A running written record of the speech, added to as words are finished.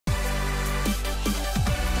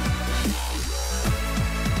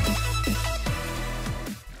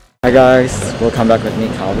Hi guys, welcome back with me,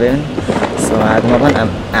 Calvin. So at the moment I'm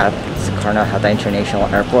at Soekarno Hatta International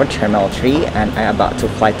Airport, Terminal 3, and I'm about to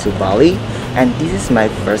fly to Bali. And this is my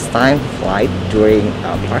first time flight during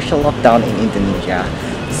a partial lockdown in Indonesia.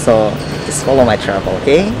 So just follow my travel,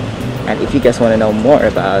 okay? And if you guys want to know more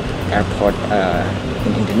about airport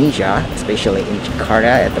in Indonesia, especially in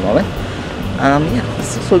Jakarta at the moment, yeah,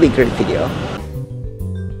 this will be a great video.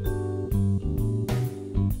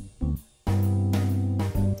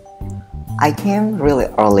 I came really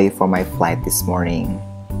early for my flight this morning.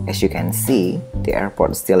 As you can see, the airport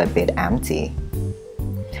is still a bit empty.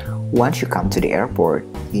 Once you come to the airport,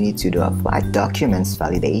 you need to do a flight documents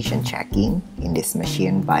validation check-in in this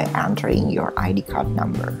machine by entering your ID card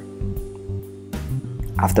number.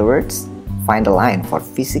 Afterwards, find a line for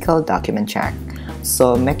physical document check,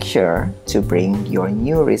 so make sure to bring your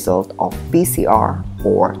new result of PCR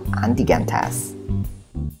or antigen test.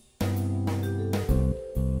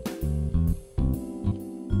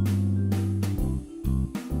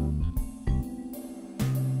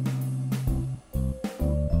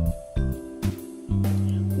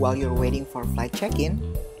 While you're waiting for flight check-in,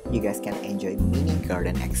 you guys can enjoy mini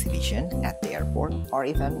garden exhibition at the airport or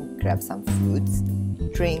even grab some foods,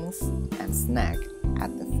 drinks, and snack at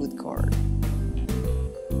the food court.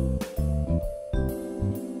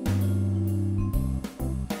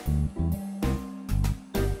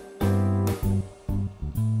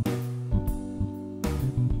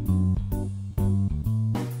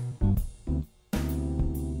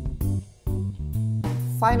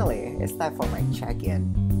 Finally, it's time for my check-in.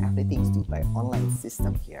 Everything's done by online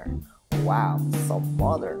system here. Wow, so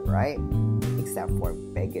modern, right? Except for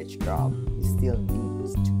baggage drop, you still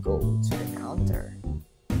need to go to the counter.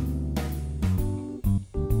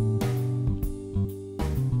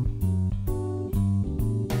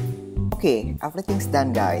 Okay, everything's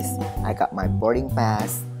done guys. I got my boarding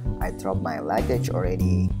pass, I dropped my luggage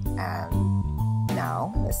already, and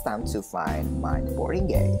now it's time to find my boarding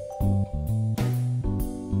gate.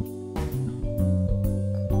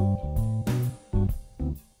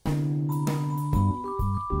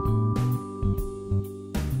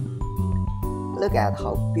 Look at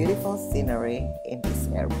how beautiful scenery in this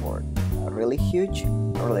airport. Really huge,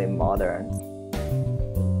 really modern.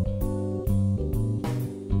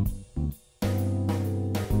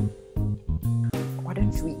 Why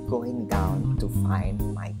don't we going down to find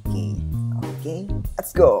my gate? Okay,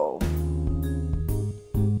 let's go.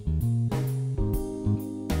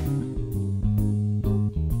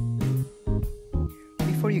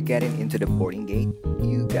 Before you getting into the boarding gate,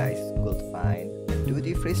 you guys could find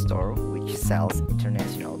duty-free store which sells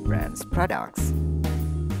international brands products.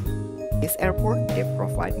 This airport, they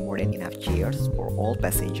provide more than enough chairs for all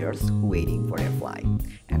passengers waiting for their flight.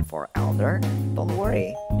 And for elder, don't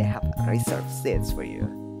worry, they have reserved seats for you.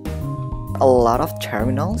 A lot of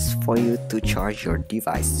terminals for you to charge your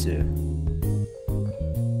device to.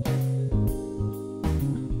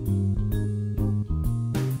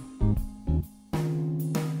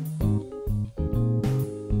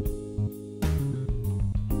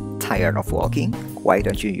 Tired of walking? Why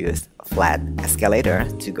don't you use a flat escalator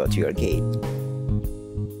to go to your gate?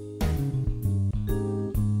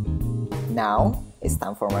 Now, it's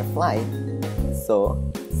time for my flight. So,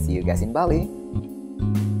 see you guys in Bali.